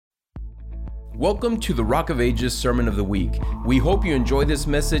Welcome to the Rock of Ages Sermon of the Week. We hope you enjoy this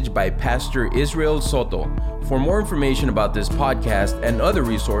message by Pastor Israel Soto. For more information about this podcast and other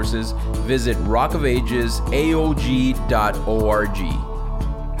resources, visit rockofagesaog.org. Has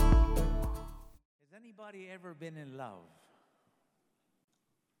anybody ever been in love?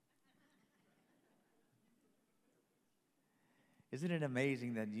 Isn't it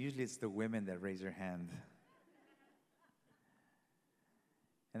amazing that usually it's the women that raise their hand?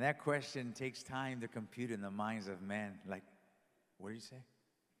 And that question takes time to compute in the minds of men. Like, what did you say?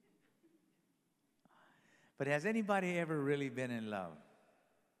 But has anybody ever really been in love?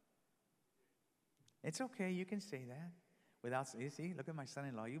 It's okay, you can say that. You see, look at my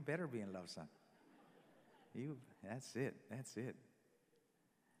son-in-law. You better be in love, son. That's it.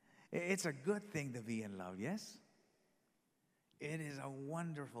 It's a good thing to be in love, yes? It is a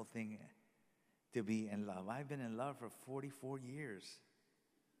wonderful thing to be in love. I've been in love for 44 years.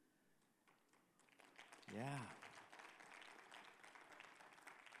 Yeah.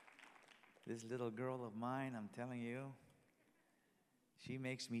 This little girl of mine, I'm telling you, she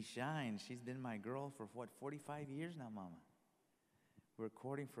makes me shine. She's been my girl for 45 years now, Mama. We're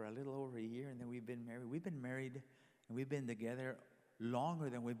courting for a little over a year, and then we've been married. We've been married, and we've been together longer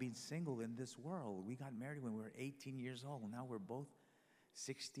than we've been single in this world. We got married when we were 18 years old. Now we're both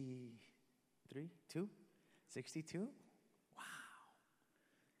 62? Wow.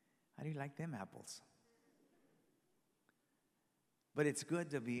 How do you like them apples? But it's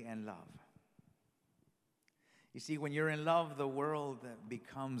good to be in love. You see, when you're in love, the world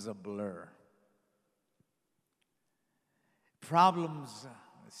becomes a blur. Problems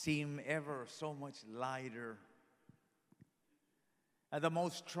seem ever so much lighter. At the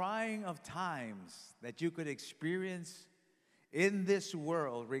most trying of times that you could experience in this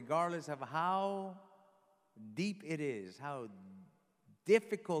world, regardless of how deep it is, how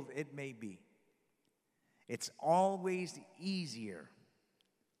difficult it may be, it's always easier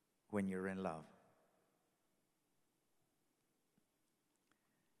when you're in love.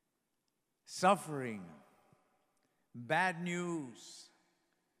 Suffering, bad news,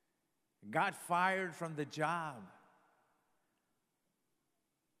 got fired from the job,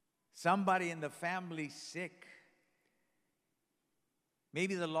 somebody in the family sick,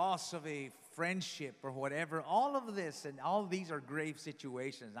 maybe the loss of a friendship or whatever. All of this and all of these are grave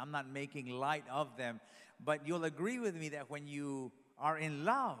situations. I'm not making light of them, but you'll agree with me that when you are in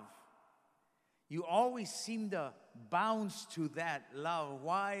love, you always seem to bounce to that love.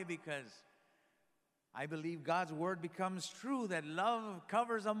 Why? Because I believe God's word becomes true that love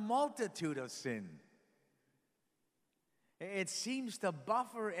covers a multitude of sin. It seems to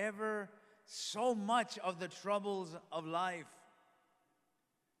buffer ever so much of the troubles of life.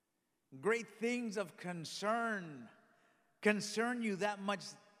 Great things of concern you that much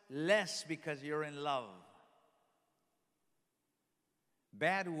less because you're in love.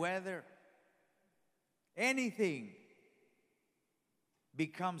 Bad weather, anything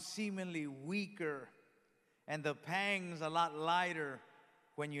becomes seemingly weaker, and the pangs a lot lighter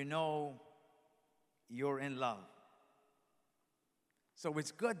when you know you're in love. So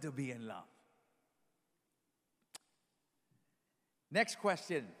it's good to be in love. Next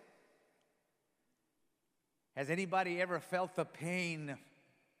question. Has anybody ever felt the pain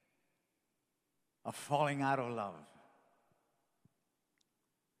of falling out of love?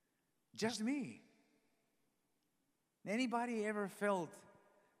 Just me. Anybody ever felt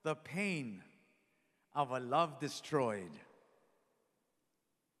the pain of a love destroyed?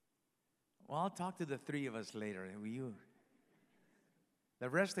 Well, I'll talk to the three of us later. The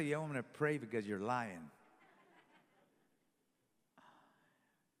rest of you, I'm going to pray because you're lying.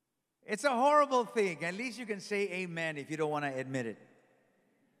 It's a horrible thing. At least you can say amen if you don't want to admit it.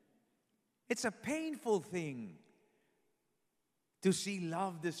 It's a painful thing to see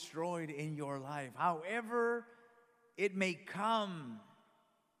love destroyed in your life. However it may come,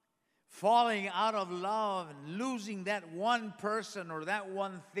 falling out of love and losing that one person or that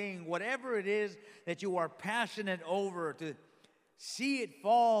one thing, whatever it is that you are passionate over, to see it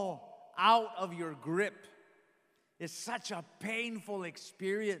fall out of your grip is such a painful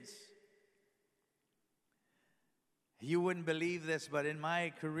experience. You wouldn't believe this, but in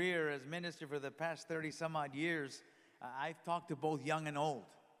my career as minister for the past 30 some odd years, I've talked to both young and old.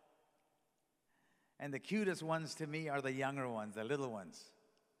 And the cutest ones to me are the younger ones, the little ones.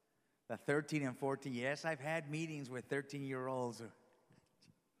 The 13 and 14. Yes, I've had meetings with 13-year-olds.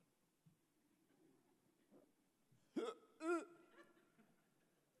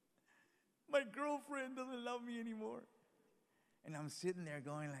 My girlfriend doesn't love me anymore. And I'm sitting there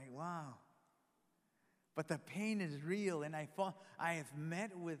going like, wow. But the pain is real, and I have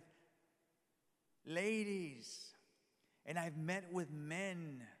met with ladies, and I've met with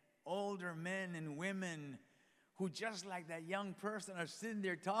men, older men and women, who just like that young person are sitting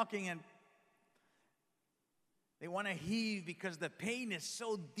there talking and they want to heave because the pain is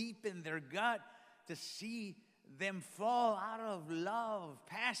so deep in their gut to see them fall out of love,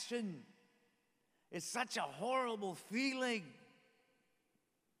 passion. It's such a horrible feeling.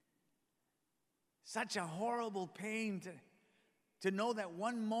 Such a horrible pain to know that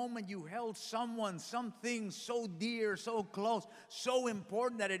one moment you held someone, something so dear, so close, so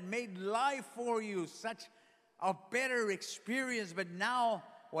important that it made life for you, such a better experience. But now,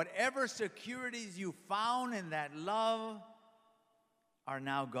 whatever securities you found in that love are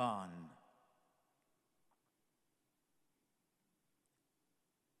now gone.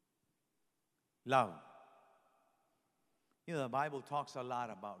 Love. You know, the Bible talks a lot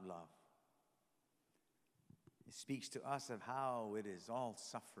about love. It speaks to us of how it is all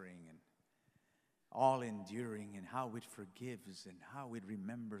suffering and all enduring, and how it forgives and how it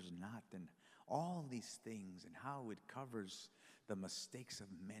remembers not, and all these things, and how it covers the mistakes of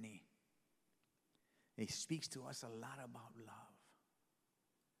many. It speaks to us a lot about love.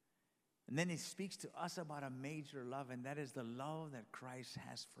 And then it speaks to us about a major love, and that is the love that Christ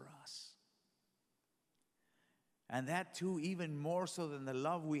has for us. And that too, even more so than the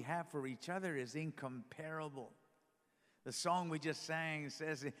love we have for each other, is incomparable. The song we just sang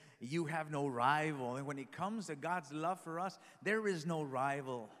says, you have no rival. And when it comes to God's love for us, there is no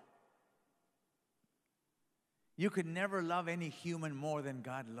rival. You could never love any human more than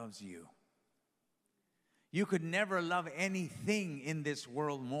God loves you. You could never love anything in this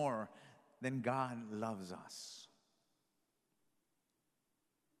world more than God loves us.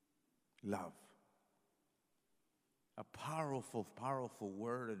 Love. A powerful, powerful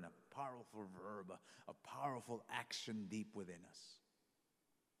word and a powerful verb, a powerful action deep within us.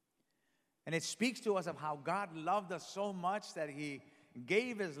 And it speaks to us of how God loved us so much that He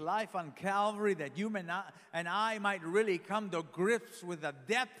gave His life on Calvary, that you and I might really come to grips with the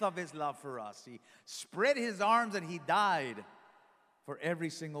depth of His love for us. He spread His arms and He died for every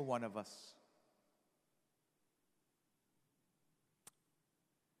single one of us.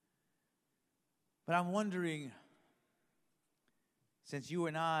 But I'm wondering, since you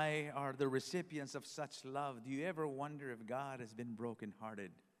and I are the recipients of such love, do you ever wonder if God has been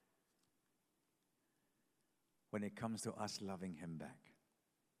brokenhearted when it comes to us loving Him back?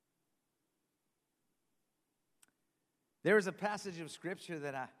 There is a passage of Scripture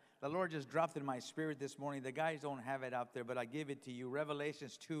that the Lord just dropped in my spirit this morning. The guys don't have it out there, but I give it to you.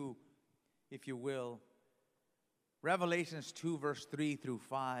 Revelations 2, if you will. Revelations 2, verse 3 through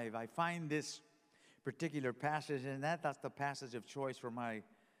 5. I find this particular passage, and that's the passage of choice for my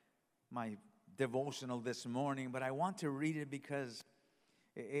devotional this morning. But I want to read it because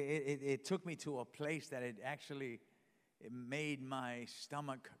it took me to a place that it made my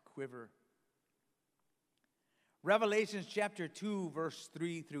stomach quiver. Revelations chapter 2, verse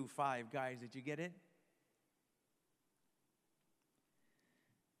 3 through 5. Guys, did you get it?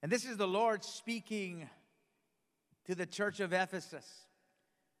 And this is the Lord speaking to the church of Ephesus.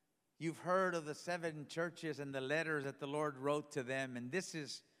 You've heard of the 7 churches and the letters that the Lord wrote to them. And this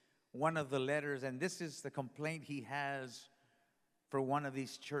is one of the letters, and this is the complaint He has for one of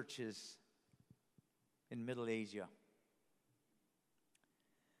these churches in Middle Asia.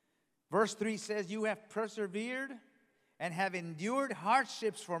 Verse 3 says, you have persevered and have endured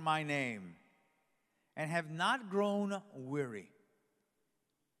hardships for my name and have not grown weary.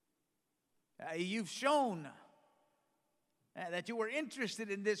 You've shown that you were interested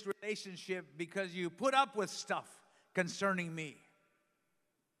in this relationship because you put up with stuff concerning me.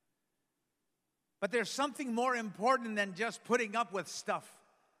 But there's something more important than just putting up with stuff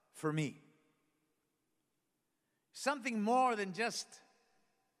for me. Something more than just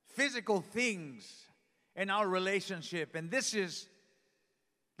physical things in our relationship. And this is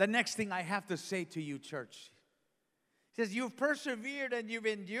the next thing I have to say to you, church. He says, you've persevered and you've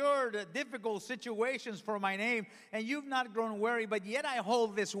endured difficult situations for my name, and you've not grown weary, but yet I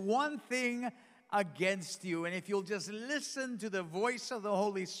hold this one thing against you. And if you'll just listen to the voice of the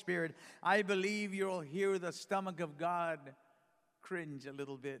Holy Spirit, I believe you'll hear the stomach of God cringe a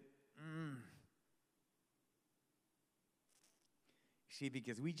little bit. See,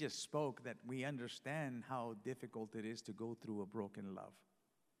 because we just spoke that we understand how difficult it is to go through a broken love.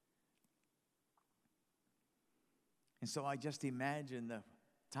 And so I just imagine the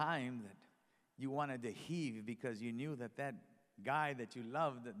time that you wanted to heave because you knew that that guy that you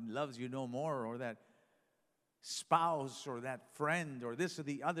loved that loves you no more, or that spouse or that friend or this or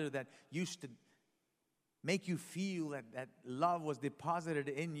the other that used to make you feel that love was deposited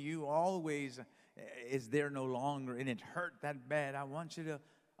in you always is there no longer, and it hurt that bad. I want you to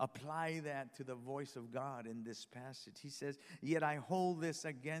apply that to the voice of God in this passage. He says, yet I hold this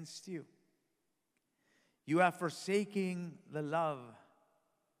against you. You have forsaken the love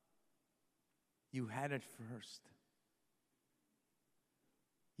you had at first.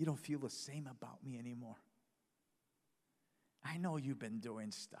 You don't feel the same about me anymore. I know you've been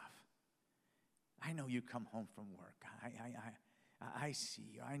doing stuff. I know you come home from work. I see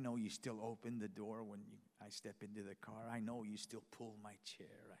you. I know you still open the door when I step into the car. I know you still pull my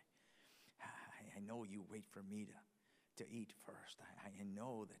chair. I know you wait for me to eat first. I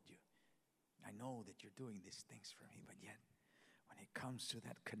know that you're doing these things for me. But yet, when it comes to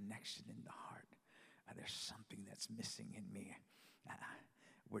that connection in the heart, there's something that's missing in me.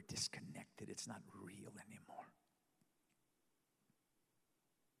 We're disconnected. It's not real anymore.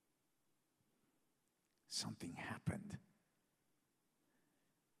 Something happened.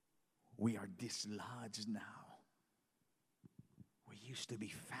 We are dislodged now. We used to be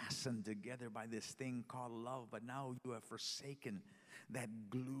fastened together by this thing called love, but now you have forsaken that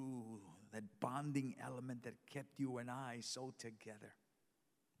glue, that bonding element that kept you and I so together.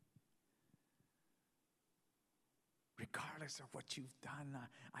 Regardless of what you've done,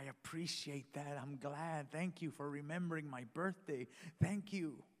 I appreciate that. I'm glad. Thank you for remembering my birthday. Thank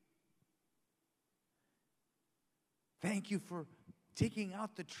you. Thank you for taking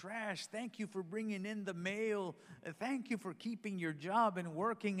out the trash. Thank you for bringing in the mail. Thank you for keeping your job and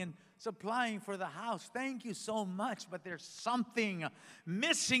working and supplying for the house. Thank you so much. But there's something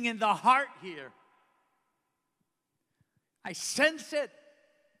missing in the heart here. I sense it.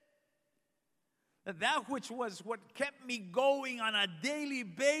 That which was what kept me going on a daily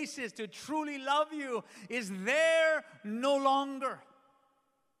basis to truly love you is there no longer.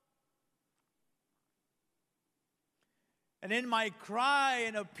 And in my cry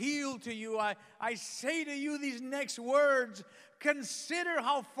and appeal to you, I say to you these next words: consider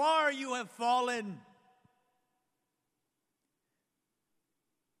how far you have fallen.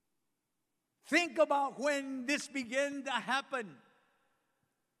 Think about when this began to happen.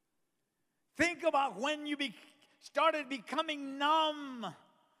 Think about when you started becoming numb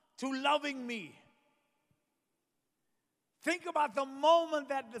to loving me. Think about the moment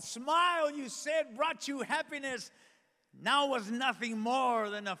that the smile you said brought you happiness now was nothing more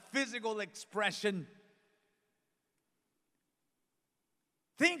than a physical expression.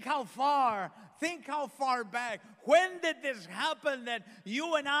 Think how far back. When did this happen that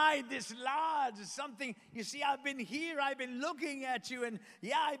you and I dislodged something? You see, I've been here, I've been looking at you, and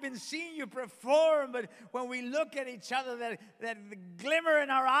yeah, I've been seeing you perform, but when we look at each other, that glimmer in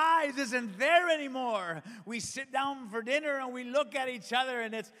our eyes isn't there anymore. We sit down for dinner and we look at each other,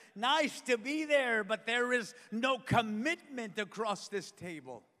 and it's nice to be there, but there is no commitment across this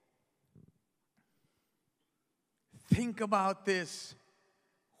table. Think about this.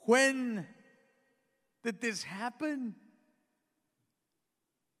 When did this happen?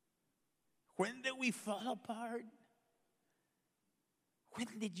 When did we fall apart? When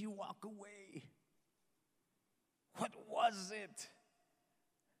did you walk away? What was it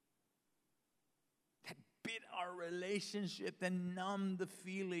that bit our relationship and numbed the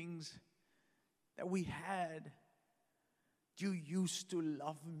feelings that we had? You used to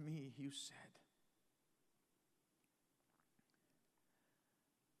love me, you said.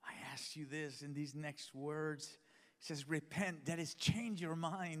 I ask you this in these next words. It says, repent, that is, change your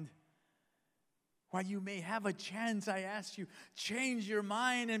mind. While you may have a chance, I ask you, change your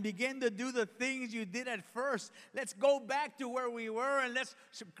mind and begin to do the things you did at first. Let's go back to where we were and let's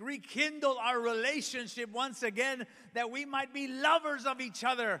rekindle our relationship once again, that we might be lovers of each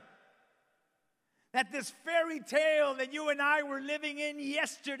other. That this fairy tale that you and I were living in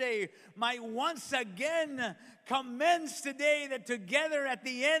yesterday might once again commence today, that together at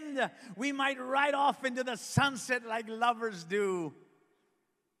the end we might ride off into the sunset like lovers do.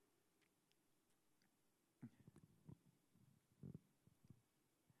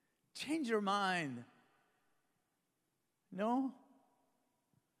 Change your mind. No?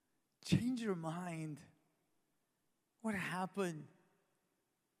 Change your mind. What happened?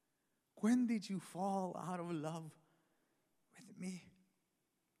 When did you fall out of love with me?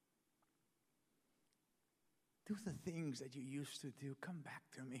 Do the things that you used to do. Come back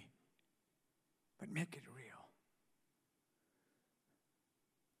to me. But make it real.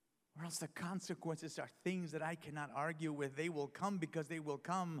 Or else the consequences are things that I cannot argue with. They will come because they will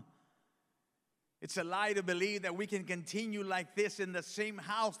come. It's a lie to believe that we can continue like this in the same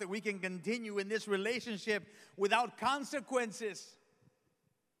house, that we can continue in this relationship without consequences.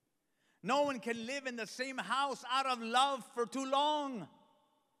 No one can live in the same house out of love for too long.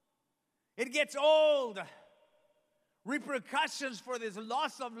 It gets old. Repercussions for this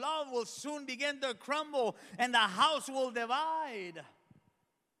loss of love will soon begin to crumble, and the house will divide.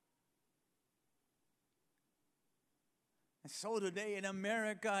 And so today in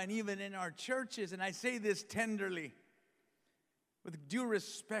America and even in our churches, and I say this tenderly, with due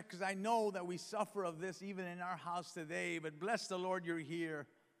respect, because I know that we suffer of this even in our house today, but bless the Lord you're here.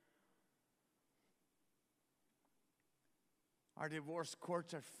 Our divorce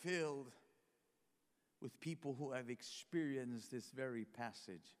courts are filled with people who have experienced this very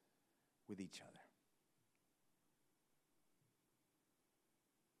passage with each other.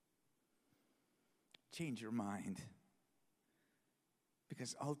 Change your mind,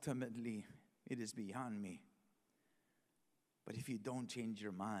 because ultimately it is beyond me. But if you don't change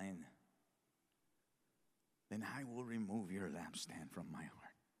your mind, then I will remove your lampstand from my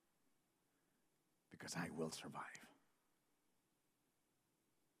heart, because I will survive.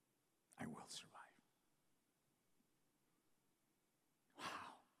 I will survive. Wow.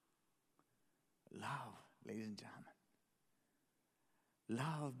 Love, ladies and gentlemen.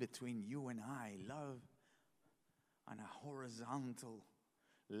 Love between you and I, love on a horizontal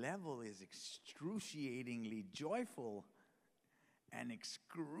level is excruciatingly joyful and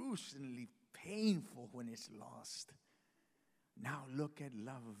excruciatingly painful when it's lost. Now look at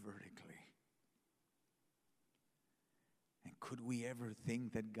love vertically. And could we ever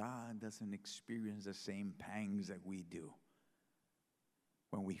think that God doesn't experience the same pangs that we do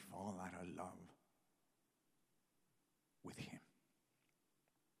when we fall out of love with Him?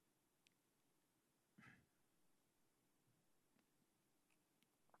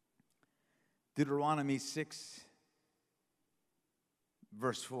 Deuteronomy 6,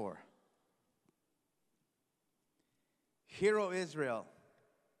 verse 4. Hear, O Israel,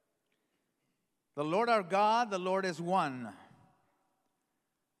 the Lord our God, the Lord is one.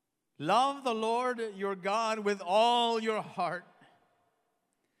 Love the Lord your God with all your heart,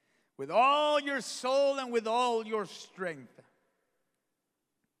 with all your soul, and with all your strength.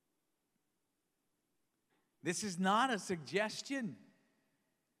 This is not a suggestion.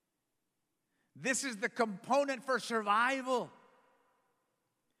 This is the component for survival.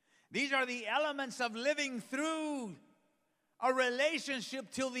 These are the elements of living through a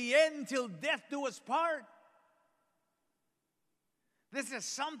relationship till the end, till death do us part. This is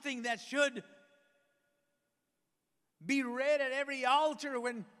something that should be read at every altar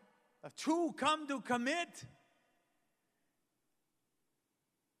when two come to commit.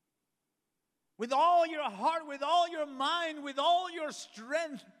 With all your heart, with all your mind, with all your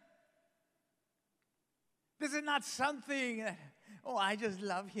strength. This is not something that, oh, I just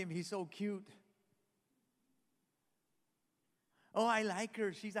love him, he's so cute. Oh, I like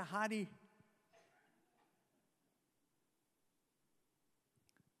her, she's a hottie.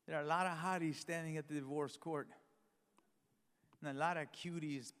 There are a lot of hotties standing at the divorce court. And a lot of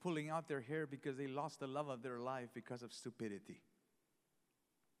cuties pulling out their hair because they lost the love of their life because of stupidity.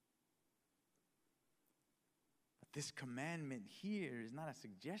 But this commandment here is not a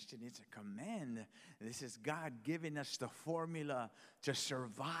suggestion, it's a command. This is God giving us the formula to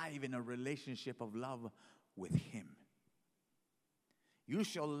survive in a relationship of love with Him. You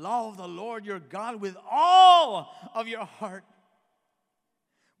shall love the Lord your God with all of your heart,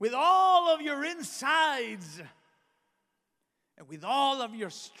 with all of your insides, and with all of your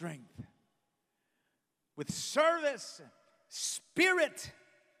strength, with service, spirit,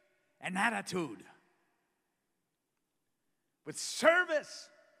 and attitude. With service,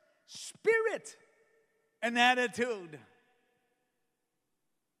 spirit, and attitude.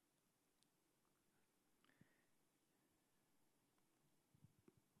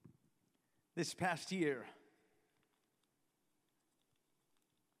 This past year,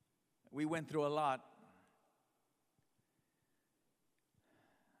 we went through a lot.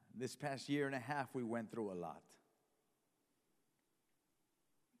 This past year and a half, we went through a lot.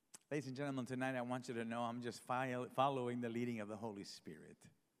 Ladies and gentlemen, tonight I want you to know I'm just following the leading of the Holy Spirit.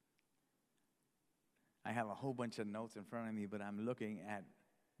 I have a whole bunch of notes in front of me, but I'm looking at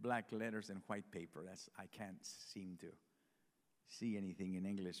black letters and white paper. I can't seem to see anything in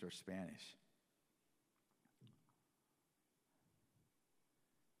English or Spanish.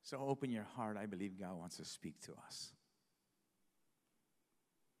 So open your heart. I believe God wants to speak to us.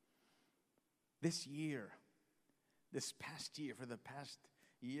 This year, this past year, for the past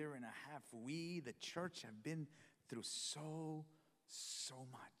year and a half, we, the church, have been through so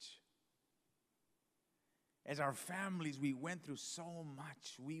much. As our families, we went through so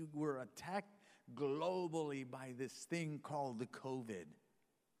much. We were attacked globally by this thing called the COVID.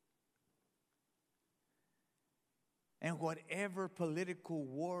 And whatever political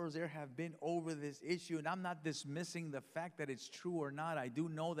wars there have been over this issue, and I'm not dismissing the fact that it's true or not, I do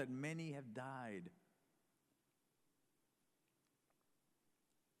know that many have died.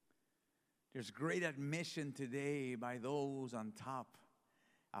 There's great admission today by those on top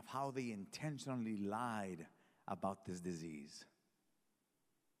of how they intentionally lied about this disease.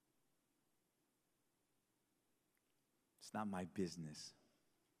 It's not my business.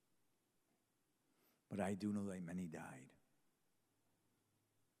 But I do know that many died.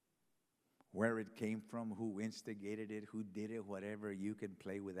 Where it came from, who instigated it, who did it, whatever, you can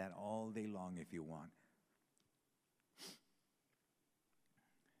play with that all day long if you want.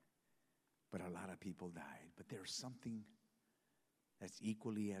 But a lot of people died. But there's something that's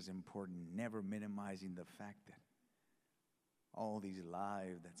equally as important, never minimizing the fact that all these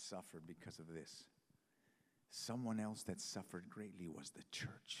lives that suffered because of this. Someone else that suffered greatly was the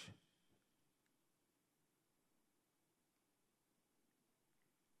church.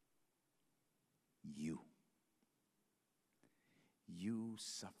 You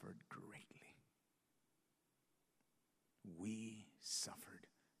suffered greatly. We suffered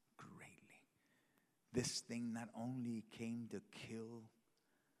greatly. This thing not only came to kill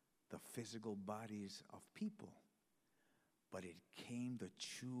the physical bodies of people, but it came to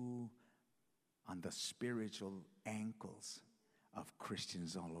chew on the spiritual ankles of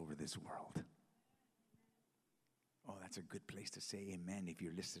Christians all over this world. Oh, that's a good place to say amen if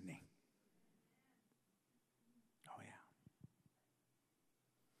you're listening.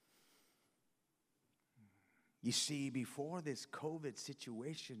 You see, before this COVID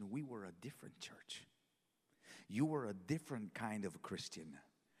situation, we were a different church. You were a different kind of Christian.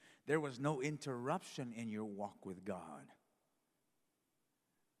 There was no interruption in your walk with God.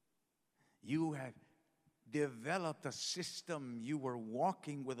 You have developed a system. You were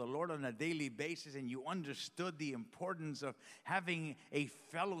walking with the Lord on a daily basis, and you understood the importance of having a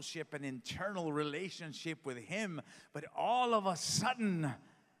fellowship, an internal relationship with Him. But all of a sudden,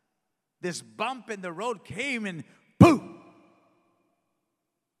 this bump in the road came and boom!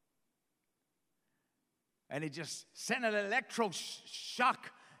 And it just sent an electroshock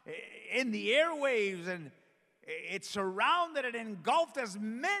in the airwaves, and it surrounded and engulfed as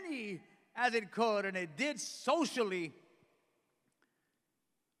many as it could, and it did socially,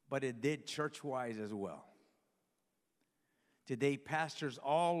 but it did church-wise as well. Today, pastors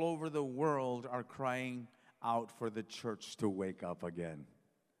all over the world are crying out for the church to wake up again.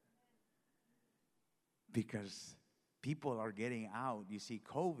 Because people are getting out. You see,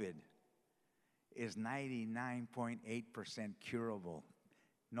 COVID is 99.8% curable.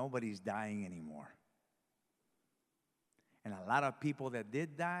 Nobody's dying anymore. And a lot of people that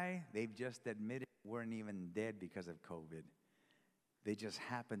did die, they've just admitted weren't even dead because of COVID. They just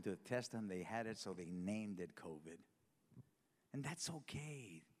happened to test them. They had it, so they named it COVID. And that's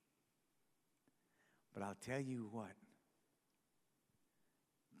okay. But I'll tell you what.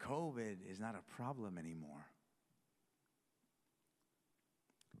 COVID is not a problem anymore.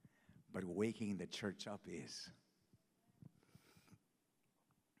 But waking the church up is.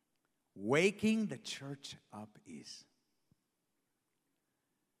 Waking the church up is.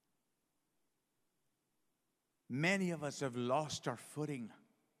 Many of us have lost our footing.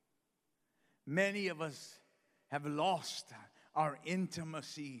 Many of us have lost our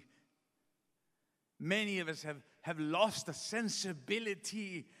intimacy. Many of us have lost the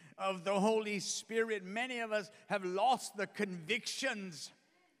sensibility of the Holy Spirit. Many of us have lost the convictions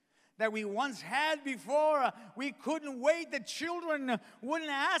that we once had before. We couldn't wait. The children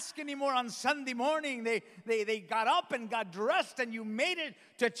wouldn't ask anymore on Sunday morning. They got up and got dressed, and you made it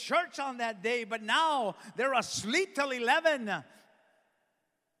to church on that day. But now they're asleep till 11.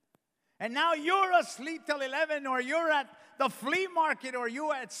 And now you're asleep till 11, or you're at the flea market, or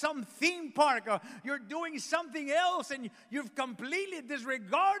you're at some theme park, or you're doing something else, and you've completely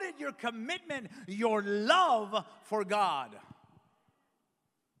disregarded your commitment, your love for God.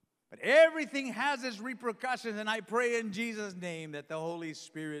 But everything has its repercussions, and I pray in Jesus' name that the Holy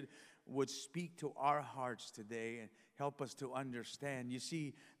Spirit would speak to our hearts today and help us to understand. You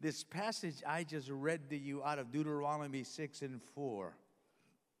see, this passage I just read to you out of Deuteronomy 6:4.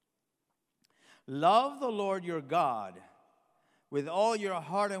 Love the Lord your God with all your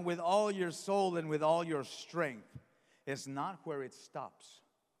heart and with all your soul and with all your strength. It's not where it stops.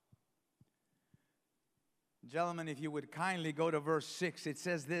 Gentlemen, if you would kindly go to verse 6, it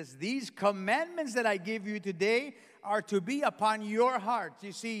says this: these commandments that I give you today are to be upon your hearts.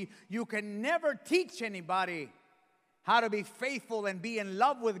 You see, you can never teach anybody how to be faithful and be in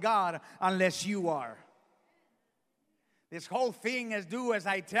love with God unless you are. This whole thing is do as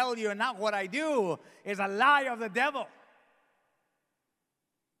I tell you and not what I do is a lie of the devil.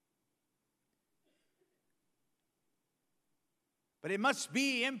 But it must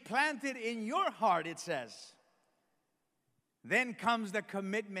be implanted in your heart, it says. Then comes the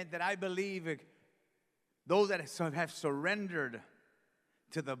commitment that I believe those that have surrendered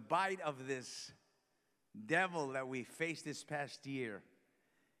to the bite of this devil that we faced this past year.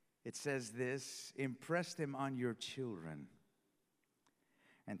 It says this, impress them on your children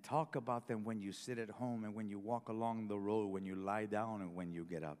and talk about them when you sit at home and when you walk along the road, when you lie down and when you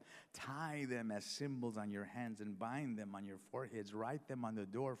get up. Tie them as symbols on your hands and bind them on your foreheads. Write them on the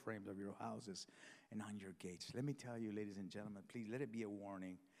door frames of your houses and on your gates. Let me tell you, ladies and gentlemen, please let it be a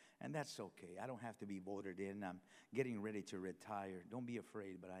warning. And that's okay. I don't have to be voted in. I'm getting ready to retire. Don't be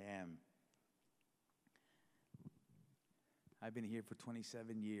afraid, but I am. I've been here for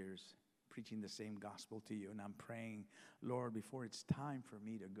 27 years, preaching the same gospel to you, and I'm praying, Lord, before it's time for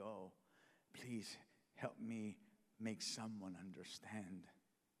me to go, please help me make someone understand.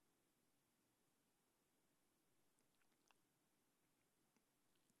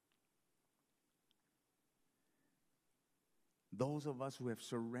 Those of us who have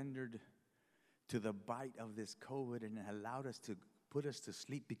surrendered to the bite of this COVID and allowed us to put us to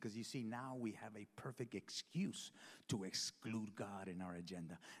sleep, because you see, now we have a perfect excuse to exclude God in our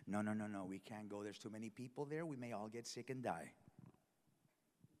agenda. No, we can't go. There's too many people there. We may all get sick and die.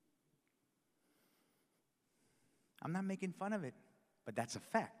 I'm not making fun of it, but that's a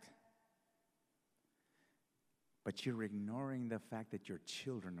fact. But you're ignoring the fact that your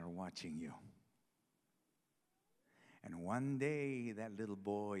children are watching you. And one day, that little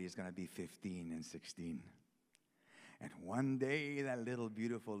boy is going to be 15 and 16. And one day, that little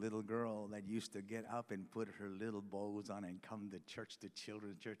beautiful little girl that used to get up and put her little bows on and come to church, to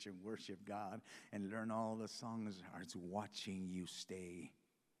children's church, and worship God and learn all the songs, is watching you stay.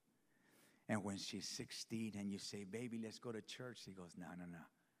 And when she's 16 and you say, baby, let's go to church, she goes, no.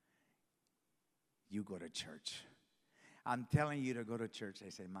 You go to church. I'm telling you to go to church. I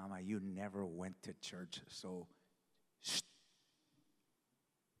say, Mama, you never went to church, so shh.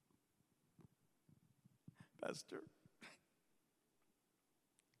 Pastor,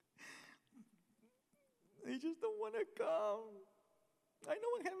 they just don't want to come. I know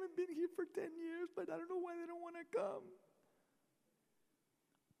I haven't been here for 10 years, but I don't know why they don't want to come.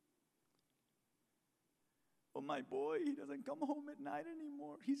 Well, my boy, he doesn't come home at night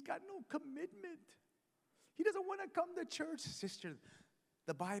anymore. He's got no commitment. He doesn't want to come to church. Sister,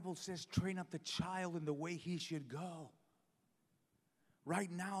 the Bible says, train up the child in the way he should go.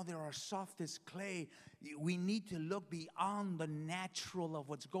 Right now, there are soft as clay. We need to look beyond the natural of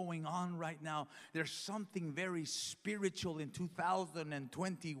what's going on right now. There's something very spiritual in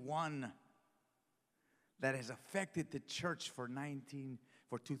 2021 that has affected the church for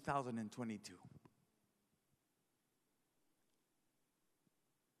 2022.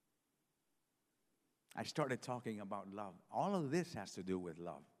 I started talking about love. All of this has to do with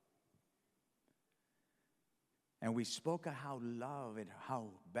love. And we spoke of how love and how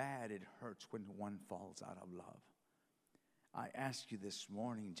bad it hurts when one falls out of love. I ask you this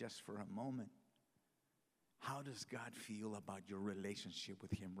morning, just for a moment, how does God feel about your relationship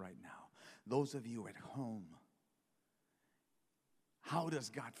with Him right now? Those of you at home, how does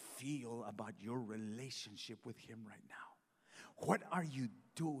God feel about your relationship with Him right now? What are you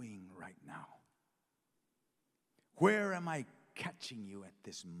doing right now? Where am I catching you at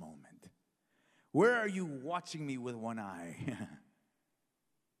this moment? Where are you watching me with one eye?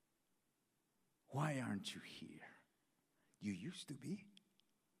 Why aren't you here? You used to be.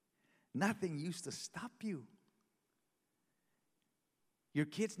 Nothing used to stop you. Your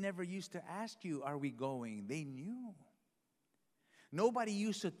kids never used to ask you, are we going? They knew. Nobody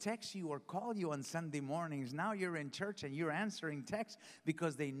used to text you or call you on Sunday mornings. Now you're in church and you're answering texts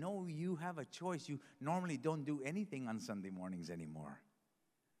because they know you have a choice. You normally don't do anything on Sunday mornings anymore.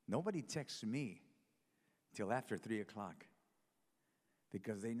 Nobody texts me till after 3 o'clock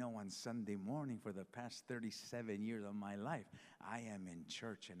because they know on Sunday morning for the past 37 years of my life, I am in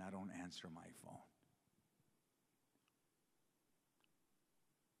church and I don't answer my phone.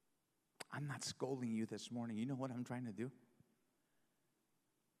 I'm not scolding you this morning. You know what I'm trying to do?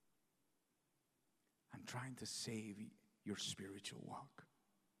 I'm trying to save your spiritual walk.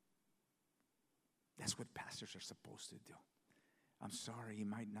 That's what pastors are supposed to do. I'm sorry, you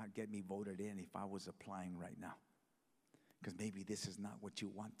might not get me voted in if I was applying right now, because maybe this is not what you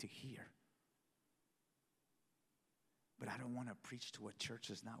want to hear. But I don't want to preach to a church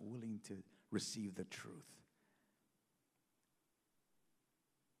that's not willing to receive the truth.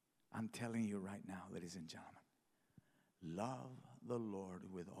 I'm telling you right now, ladies and gentlemen, Love the Lord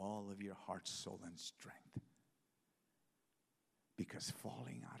with all of your heart, soul, and strength. Because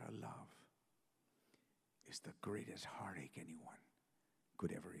falling out of love is the greatest heartache anyone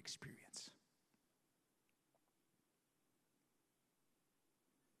could ever experience.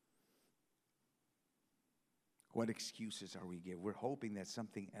 What excuses are we giving? We're hoping that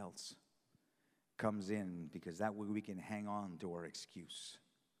something else comes in because that way we can hang on to our excuse.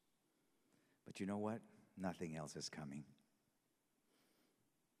 But you know what? Nothing else is coming.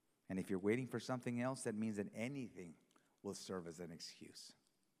 And if you're waiting for something else, that means that anything will serve as an excuse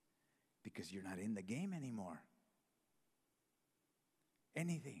because you're not in the game anymore.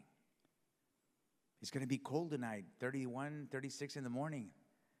 Anything. It's going to be cold tonight, 31, 36 in the morning.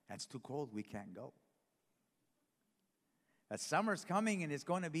 That's too cold. We can't go. The summer's coming and it's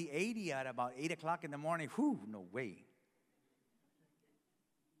going to be 80 at about 8 o'clock in the morning. Whew, no way.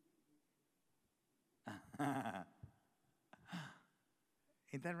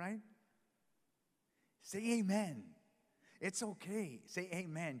 Ain't that right? Say amen. It's okay. Say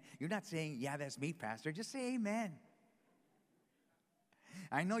amen. You're not saying, yeah, that's me, Pastor. Just say amen.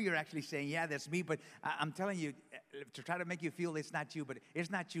 I know you're actually saying, yeah, that's me, but I'm telling you, to try to make you feel it's not you, but it's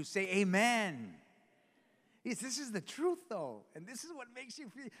not you. Say amen. Yes, this is the truth, though. And this is what makes you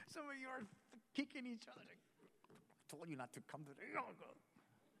feel. Some of you are kicking each other. I told you not to come to the...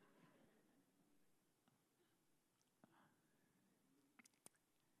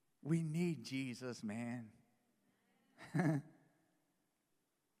 We need Jesus, man.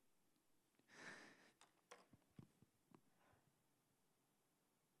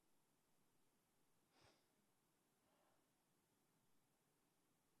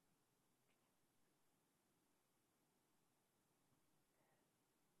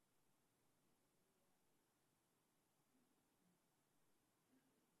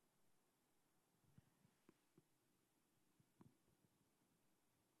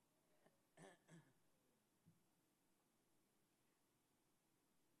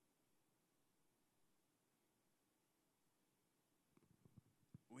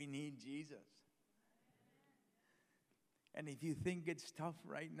 We need Jesus. And if you think it's tough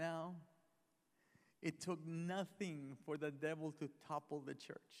right now, it took nothing for the devil to topple the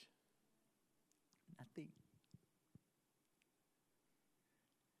church. Nothing.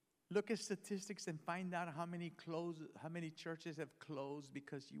 Look at statistics and find out how many churches have closed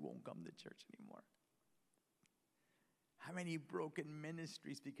because you won't come to church anymore. How many broken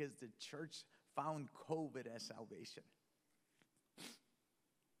ministries because the church found COVID as salvation.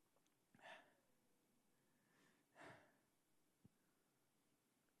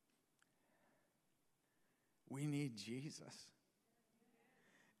 We need Jesus.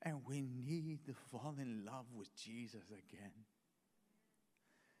 And we need to fall in love with Jesus again.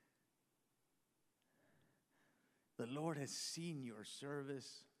 The Lord has seen your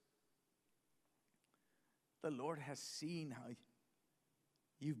service. The Lord has seen how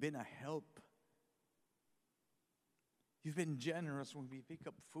you've been a help. You've been generous when we pick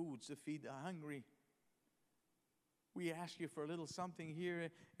up foods to feed the hungry. We ask you for a little something here,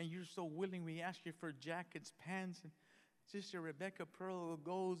 and you're so willing. We ask you for jackets, pants, and Sister Rebecca Pearl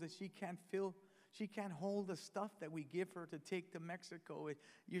goes that she can't hold the stuff that we give her to take to Mexico.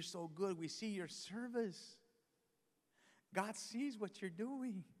 You're so good. We see your service. God sees what you're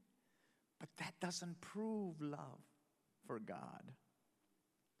doing, but that doesn't prove love for God.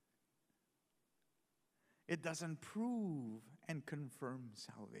 It doesn't prove and confirm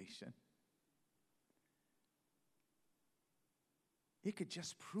salvation. It could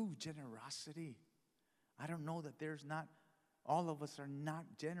just prove generosity. I don't know that there's not, all of us are not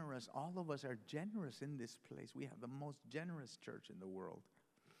generous. All of us are generous in this place. We have the most generous church in the world.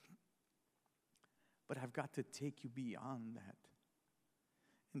 But I've got to take you beyond that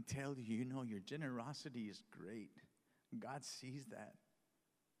and tell you, your generosity is great. God sees that.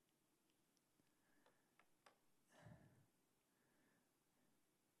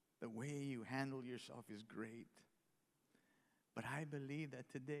 The way you handle yourself is great. But I believe that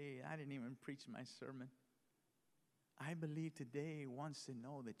today, I didn't even preach my sermon. I believe today He wants to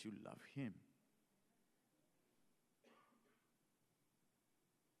know that you love Him.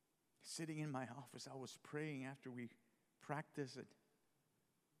 Sitting in my office, I was praying after we practiced it.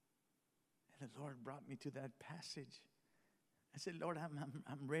 And the Lord brought me to that passage. I said, Lord,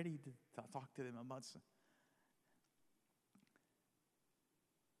 I'm ready to talk to them about some.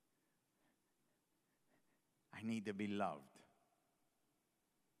 I need to be loved.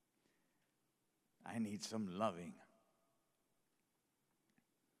 I need some loving.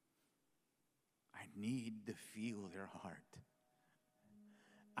 I need to feel their heart.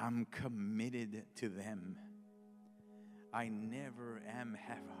 I'm committed to them. I never am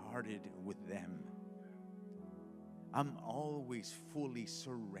half-hearted with them. I'm always fully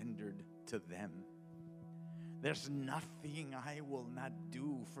surrendered to them. There's nothing I will not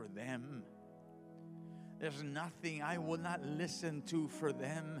do for them. There's nothing I will not listen to for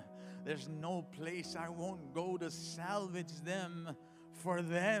them. There's no place I won't go to salvage them for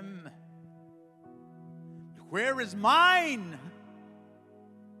them. Where is mine?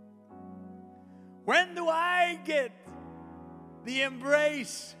 When do I get the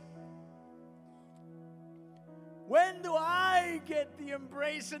embrace? When do I get the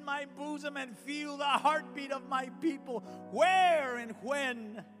embrace in my bosom and feel the heartbeat of my people? Where and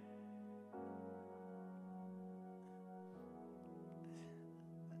when?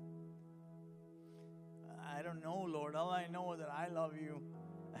 I don't know, Lord. All I know is that I love you.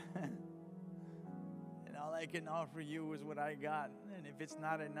 And all I can offer you is what I got. And if it's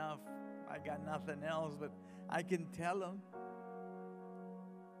not enough, I got nothing else. But I can tell them.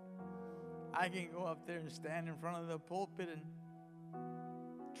 I can go up there and stand in front of the pulpit and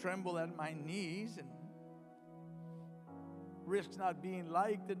tremble at my knees and risk not being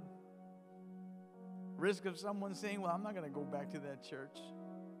liked and risk of someone saying, well, I'm not going to go back to that church.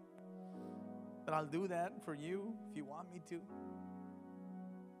 But I'll do that for you if you want me to.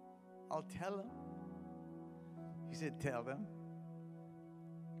 I'll tell them. He said, tell them.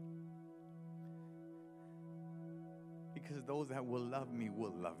 Because those that will love me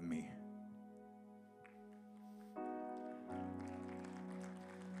will love me.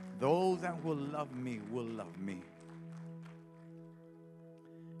 Those that will love me will love me.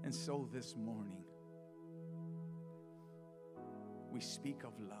 And so this morning, we speak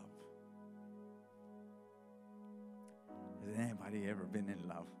of love. Has anybody ever been in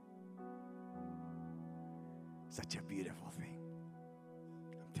love? Such a beautiful thing.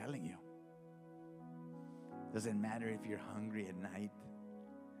 I'm telling you. Doesn't matter if you're hungry at night.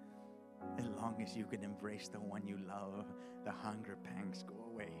 As long as you can embrace the one you love, the hunger pangs go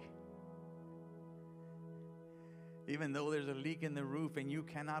away. Even though there's a leak in the roof and you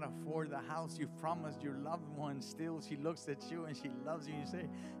cannot afford the house you promised your loved one, still she looks at you and she loves you. You say,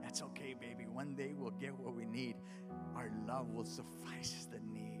 that's okay, baby. One day we'll get what we need. Our love will suffice the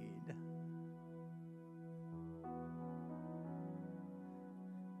need.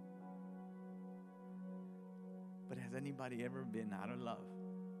 But has anybody ever been out of love?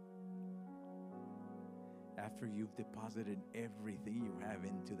 After you've deposited everything you have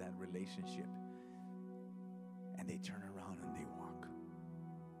into that relationship, and they turn around and they walk.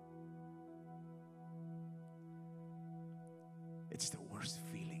 It's the worst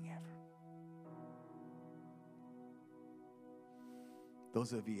feeling ever.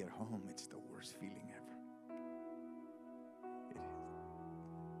 Those of you at home, it's the worst feeling ever. It is.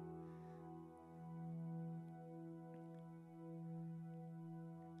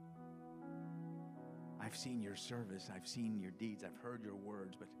 I've seen your service, I've seen your deeds, I've heard your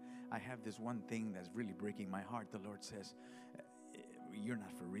words, but I have this one thing that's really breaking my heart. The Lord says, you're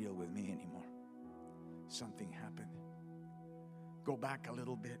not for real with me anymore. Something happened. Go back a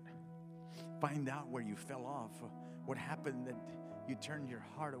little bit. Find out where you fell off. What happened that you turned your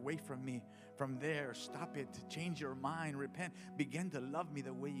heart away from me. From there, stop it. Change your mind. Repent. Begin to love me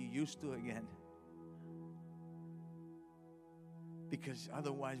the way you used to again. Because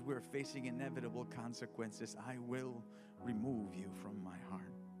otherwise we're facing inevitable consequences. I will remove you from my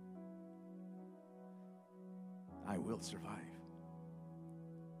heart. I will survive.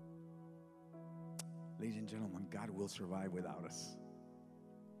 Ladies and gentlemen, God will survive without us.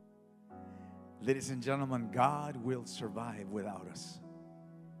 Ladies and gentlemen, God will survive without us.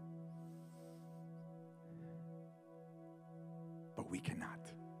 But we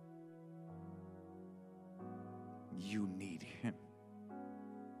cannot. You need Him.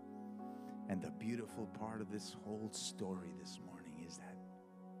 And the beautiful part of this whole story this morning is that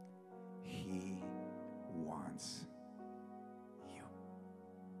He wants you.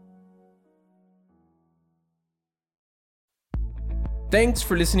 Thanks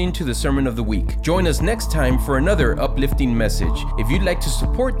for listening to the Sermon of the Week. Join us next time for another uplifting message. If you'd like to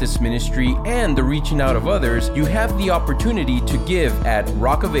support this ministry and the reaching out of others, you have the opportunity to give at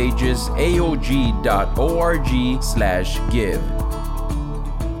rockofagesaog.org/give.